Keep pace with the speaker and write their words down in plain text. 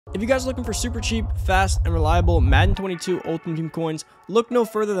If you guys are looking for super cheap, fast, and reliable Madden 22 Ultimate Team coins, look no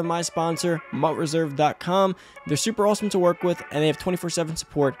further than my sponsor, MUTReserve.com. They're super awesome to work with, and they have 24/7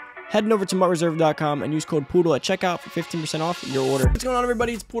 support. Head over to MUTReserve.com and use code Poodle at checkout for 15% off your order. What's going on,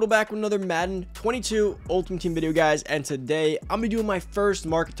 everybody? It's Poodle back with another Madden 22 Ultimate Team video, guys. And today, I'm going to be doing my first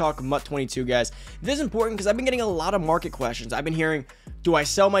market talk of MUT 22, guys. This is important because I've been getting a lot of market questions. I've been hearing, do I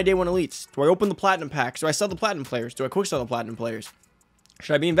sell my day one elites? Do I open the platinum packs? Do I sell the platinum players? Do I quick sell the platinum players?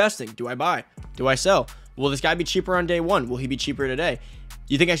 Should I be investing? Do I buy? Do I sell? Will this guy be cheaper on day one? Will he be cheaper today?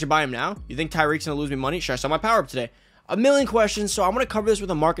 Do you think I should buy him now? You think Tyreek's going to lose me money? Should I sell my power up today? A million questions, so I'm going to cover this with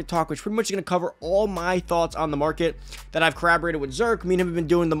a market talk, which pretty much is going to cover all my thoughts on the market that I've corroborated with Zerk. Me and him have been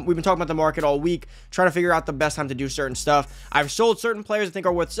doing we've been talking about the market all week, trying to figure out the best time to do certain stuff. I've sold certain players I think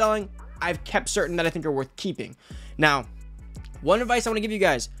are worth selling. I've kept certain that I think are worth keeping. Now, one advice I want to give you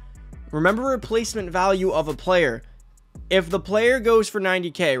guys, remember replacement value of a player. If the player goes for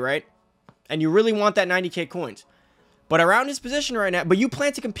 90K, right, and you really want that 90K coins, but around his position right now, but you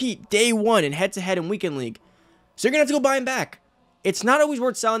plan to compete day one in head-to-head and weekend league, so you're going to have to go buy him back. It's not always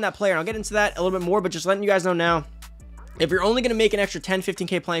worth selling that player, and I'll get into that a little bit more, but just letting you guys know now, if you're only going to make an extra 10,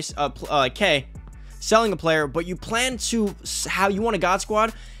 15K K selling a player, but you plan to, how you want a God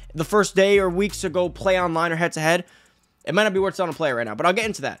Squad the first day or weeks to go play online or head-to-head, it might not be worth selling a player right now, but I'll get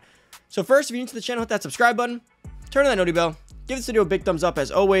into that. So first, if you're new to the channel, hit that subscribe button, turn on that noti bell, give this video a big thumbs up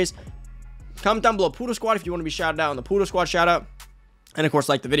as always, comment down below Poodle Squad if you want to be shouted out on the Poodle Squad shoutout, and of course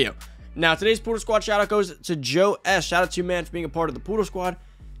like the video. Now, today's Poodle Squad shoutout goes to Joe S. Shout out to you, man, for being a part of the Poodle Squad.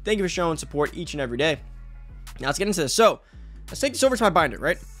 Thank you for showing support each and every day. Now, let's get into this. So, let's take this over to my binder,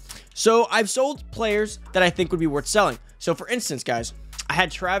 right? So, I've sold players that I think would be worth selling. So, for instance, guys, I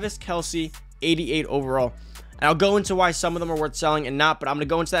had Travis Kelce, 88 overall. And I'll go into why some of them are worth selling and not, but I'm going to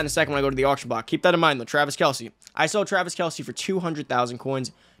go into that in a second when I go to the auction block. Keep that in mind, though. Travis Kelce. I sold Travis Kelce for 200,000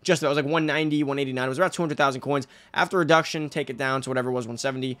 coins. Just that was like 190, 189. It was about 200,000 coins. After reduction, take it down to whatever it was,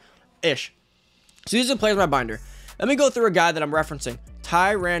 170-ish. So these are the players in my binder. Let me go through a guy that I'm referencing.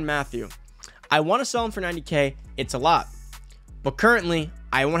 Tyrann Mathieu. I want to sell him for 90K. It's a lot. But currently,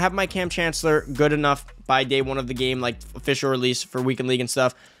 I won't have my Cam Chancellor good enough by day one of the game, like official release for weekend league and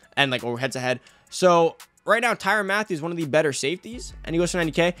stuff, and like or head-to-head. So right now, Tyrann Mathieu is one of the better safeties, and he goes for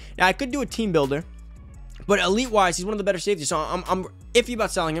 90K. Now, I could do a team builder, but elite-wise, he's one of the better safeties, so I'm iffy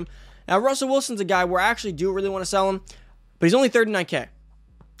about selling him. Now, Russell Wilson's a guy where I actually do really want to sell him, but he's only 39K.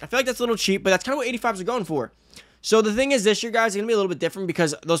 I feel like that's a little cheap, but that's kind of what 85s are going for. So the thing is, this year, guys, is going to be a little bit different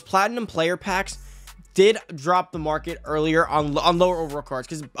because those platinum player packs did drop the market earlier on lower overall cards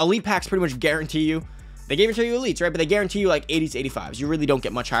because elite packs pretty much guarantee you. They guarantee you elites, right? But they guarantee you like 80s to 85s. You really don't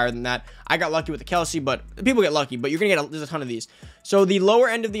get much higher than that. I got lucky with the Kelce, but people get lucky, but you're going to get there's a ton of these. So the lower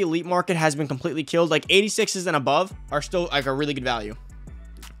end of the elite market has been completely killed. Like 86s and above are still like a really good value.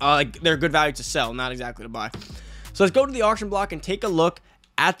 They're good value to sell, not exactly to buy. So let's go to the auction block and take a look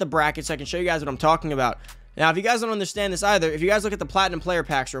at the bracket so I can show you guys what I'm talking about. Now, if you guys don't understand this either, if you guys look at the platinum player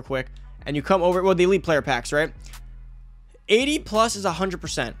packs real quick, and you come over, well, the elite player packs, right? 80 plus is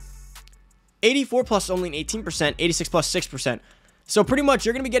 100%. 84 plus is only an 18%, 86 plus 6%. So pretty much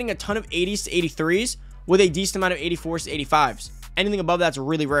you're going to be getting a ton of 80s to 83s with a decent amount of 84s to 85s. Anything above that's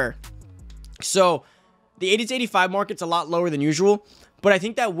really rare. So the 80 to 85 market's a lot lower than usual, but I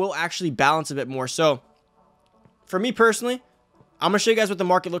think that will actually balance a bit more. So for me personally, I'm going to show you guys what the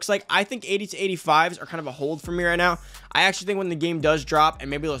market looks like. I think 80 to 85s are kind of a hold for me right now. I actually think when the game does drop and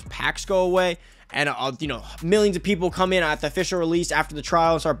maybe those packs go away and, you know, millions of people come in at the official release after the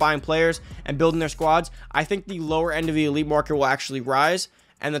trial and start buying players and building their squads, I think the lower end of the elite market will actually rise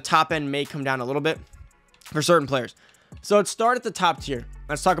and the top end may come down a little bit for certain players. So let's start at the top tier.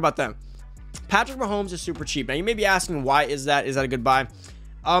 Let's talk about them. Patrick Mahomes is super cheap. Now, you may be asking, why is that? Is that a good buy?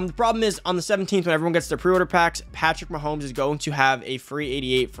 The problem is on the 17th, when everyone gets their pre-order packs, Patrick Mahomes is going to have a free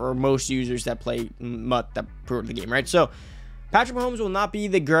 88 for most users that play MUT that pre-order the game, right? So Patrick Mahomes will not be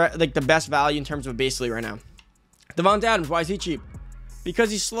the best value in terms of a base league right now. Davante Adams, why is he cheap? Because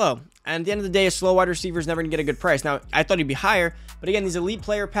he's slow. And at the end of the day, a slow wide receiver is never going to get a good price. Now, I thought he'd be higher, but again, these elite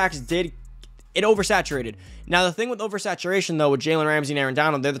player packs it oversaturated. Now, the thing with oversaturation, though, with Jalen Ramsey and Aaron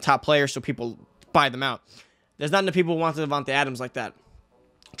Donald, they're the top players, so people buy them out. There's not enough people who want the Davante Adams like that.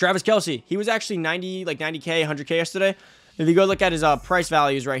 Travis Kelce, he was actually 90K, 100K yesterday. If you go look at his price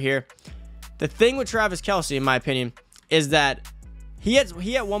values right here, the thing with Travis Kelce, in my opinion, is that he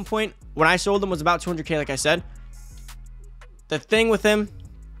at one point, when I sold him, was about 200K, like I said. The thing with him,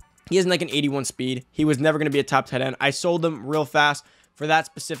 he has like an 81 speed. He was never going to be a top 10 end. I sold him real fast for that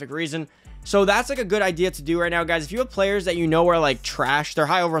specific reason. So that's like a good idea to do right now, guys. If you have players that you know are like trash, they're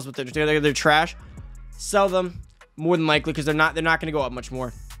high overalls, but they're trash, sell them more than likely because they're not going to go up much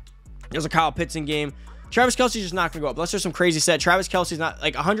more. There's a Kyle Pitts in game. Travis Kelce's just not going to go up. Unless there's some crazy set. Travis Kelce's not,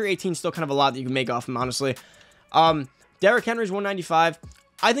 like, 118 is still kind of a lot that you can make off him, honestly. Derrick Henry's 195.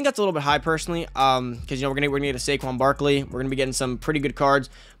 I think that's a little bit high, personally, because, you know, we're gonna get a Saquon Barkley. We're going to be getting some pretty good cards.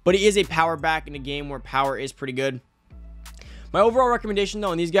 But he is a power back in a game where power is pretty good. My overall recommendation,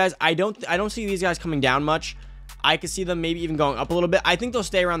 though, on these guys, I don't see these guys coming down much. I could see them maybe even going up a little bit. I think they'll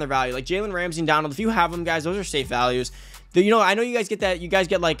stay around their value. Like Jalen Ramsey and Donald, if you have them, guys, those are safe values. You know, I know you guys get that. You guys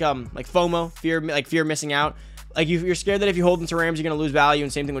get like FOMO, fear of missing out. Like you're scared that if you hold them to Rams, you're gonna lose value.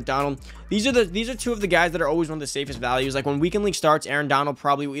 And same thing with Donald. These are two of the guys that are always one of the safest values. Like when weekend league starts, Aaron Donald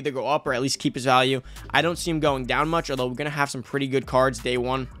probably will either go up or at least keep his value. I don't see him going down much, although we're gonna have some pretty good cards day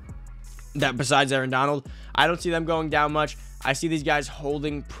one. That besides Aaron Donald, I don't see them going down much. I see these guys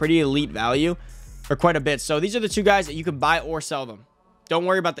holding pretty elite value for quite a bit. So these are the two guys that you could buy or sell them. Don't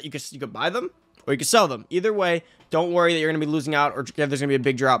worry about that. You could buy them or you could sell them. Either way, don't worry that you're going to be losing out or there's going to be a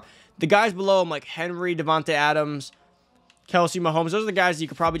big drop. The guys below them, like Henry, Devontae Adams, Kelce, Mahomes, those are the guys that you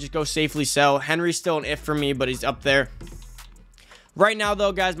could probably just go safely sell. Henry's still an if for me, but he's up there. Right now,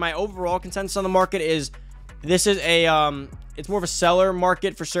 though, guys, my overall consensus on the market is this is a it's more of a seller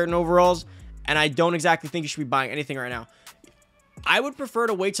market for certain overalls, and I don't exactly think you should be buying anything right now. I would prefer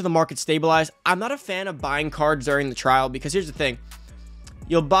to wait till the market stabilizes. I'm not a fan of buying cards during the trial because here's the thing.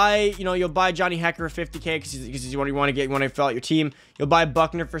 You'll buy Johnny Hecker for 50K because you want to fill out your team. You'll buy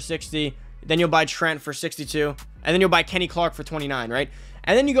Buckner for 60, then you'll buy Trent for 62, and then you'll buy Kenny Clark for 29, right?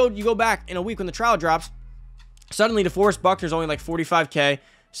 And then you go back in a week when the trial drops. Suddenly, DeForest Buckner's only like 45K.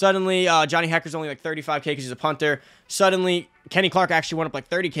 Suddenly, Johnny Hecker's only like 35K because he's a punter. Suddenly, Kenny Clark actually went up like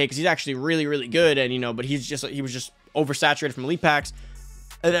 30K because he's actually really, really good. And, you know, but he was just oversaturated from elite packs.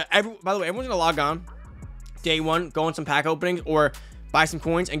 By the way, everyone's going to log on day one, go on some pack openings or buy some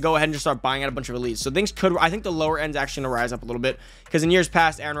coins and go ahead and just start buying out a bunch of elites. So things I think the lower end's actually going to rise up a little bit because in years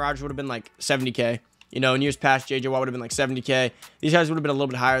past, Aaron Rodgers would have been like 70K. You know, in years past, JJ Watt would have been like 70K. These guys would have been a little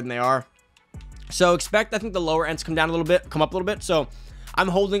bit higher than they are. So expect, I think, the lower ends come up a little bit. So I'm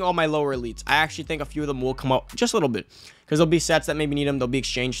holding all my lower elites. I actually think a few of them will come up just a little bit because there'll be sets that maybe need them. There'll be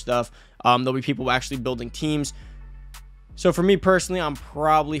exchange stuff. There'll be people actually building teams. So for me personally, I'm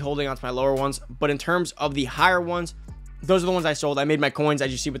probably holding on to my lower ones. But in terms of the higher ones, those are the ones I sold. I made my coins,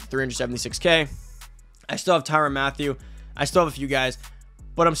 as you see, with the 376K. I still have Tyrann Mathieu. I still have a few guys,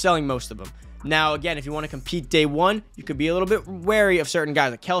 but I'm selling most of them. Now, again, if you want to compete day one, you could be a little bit wary of certain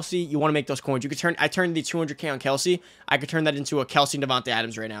guys like Kelce. You want to make those coins. I turned the 200K on Kelce. I could turn that into a Kelce and Devontae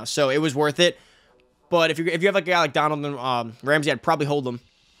Adams right now. So it was worth it. But if you have like a guy like Donald and Ramsey, I'd probably hold them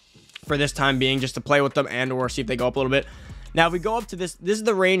for this time being just to play with them and or see if they go up a little bit. Now, if we go up to this is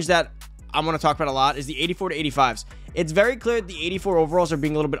the range that I'm going to talk about a lot, is the 84 to 85s. It's very clear that the 84 overalls are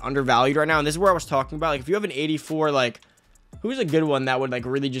being a little bit undervalued right now. And this is where I was talking about. Like, if you have an 84, like, who's a good one that would like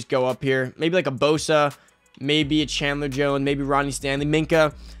really just go up here? Maybe like a Bosa, maybe a Chandler Jones, maybe Ronnie Stanley,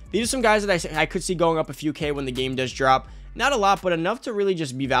 Minka. These are some guys that I could see going up a few K when the game does drop. Not a lot, but enough to really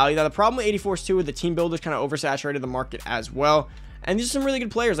just be valued. Now, the problem with 84s too, the team builders kind of oversaturated the market as well. And these are some really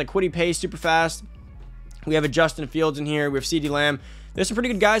good players like Kwity Paye, super fast. We have a Justin Fields in here. We have CeeDee Lamb. There's some pretty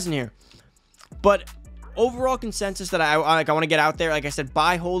good guys in here. But overall consensus that I want to get out there, like I said,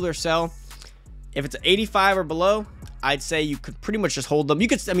 buy, hold, or sell. If it's 85 or below, I'd say you could pretty much just hold them.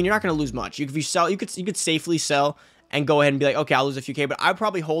 I mean, you're not going to lose much. If you sell, you could safely sell and go ahead and be like, okay, I'll lose a few K, but I'd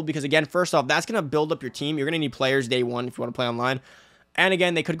probably hold because, again, first off, that's going to build up your team. You're going to need players day one if you want to play online. And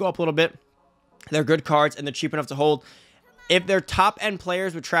again, they could go up a little bit. They're good cards and they're cheap enough to hold. If they're top end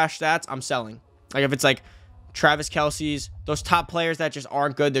players with trash stats, I'm selling. Like if it's like Travis Kelce's, those top players that just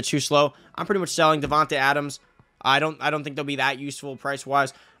aren't good, they're too slow, I'm pretty much selling. Devontae Adams, I don't think they'll be that useful price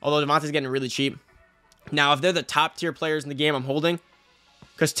wise, although Devontae's getting really cheap. Now, if they're the top tier players in the game, I'm holding.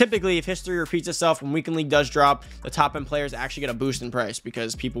 Because typically, if history repeats itself, when Weekend League does drop, the top end players actually get a boost in price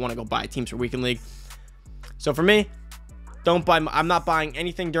because people want to go buy teams for Weekend League. So for me, don't buy. I'm not buying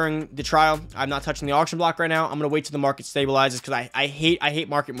anything during the trial. I'm not touching the auction block right now. I'm gonna wait till the market stabilizes because I hate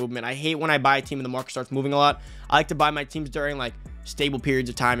market movement. I hate when I buy a team and the market starts moving a lot. I like to buy my teams during like stable periods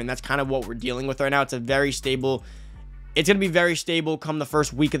of time, and that's kind of what we're dealing with right now. It's a very stable. It's gonna be very stable come the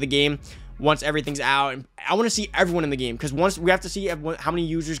first week of the game. Once everything's out, and I want to see everyone in the game because once we have to see how many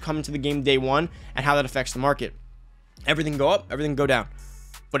users come into the game day one and how that affects the market. Everything go up, everything go down,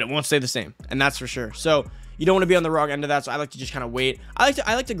 but it won't stay the same, and that's for sure. So you don't want to be on the wrong end of that. So I like to just kind of wait. I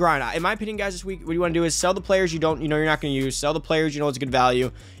like to grind. In my opinion, guys, this week what you want to do is sell the players you're not going to use. Sell the players you know it's good value.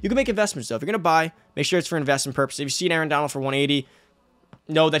 You can make investments though. If you're going to buy, make sure it's for investment purpose. If you see an Aaron Donald for 180.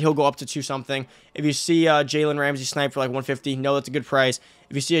 Know that he'll go up to 2 something. If you see Jalen Ramsey snipe for like 150, know that's a good price.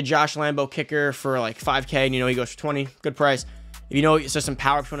 If you see a Josh Lambo kicker for like 5K and you know he goes for 20, good price. If you know it's just some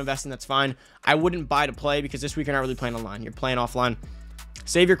power if you want to invest in, that's fine. I wouldn't buy to play because this week you're not really playing online. You're playing offline.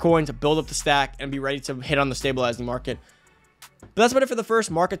 Save your coins, build up the stack, and be ready to hit on the stabilizing market. But that's about it for the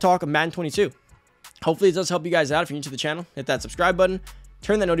first market talk of Madden 22. Hopefully it does help you guys out. If you're new to the channel, hit that subscribe button,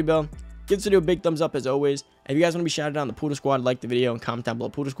 turn that noty bell, give this video a big thumbs up as always. And if you guys want to be shouted out on the Poodle Squad, like the video and comment down below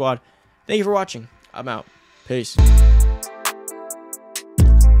Poodle Squad. Thank you for watching. I'm out. Peace.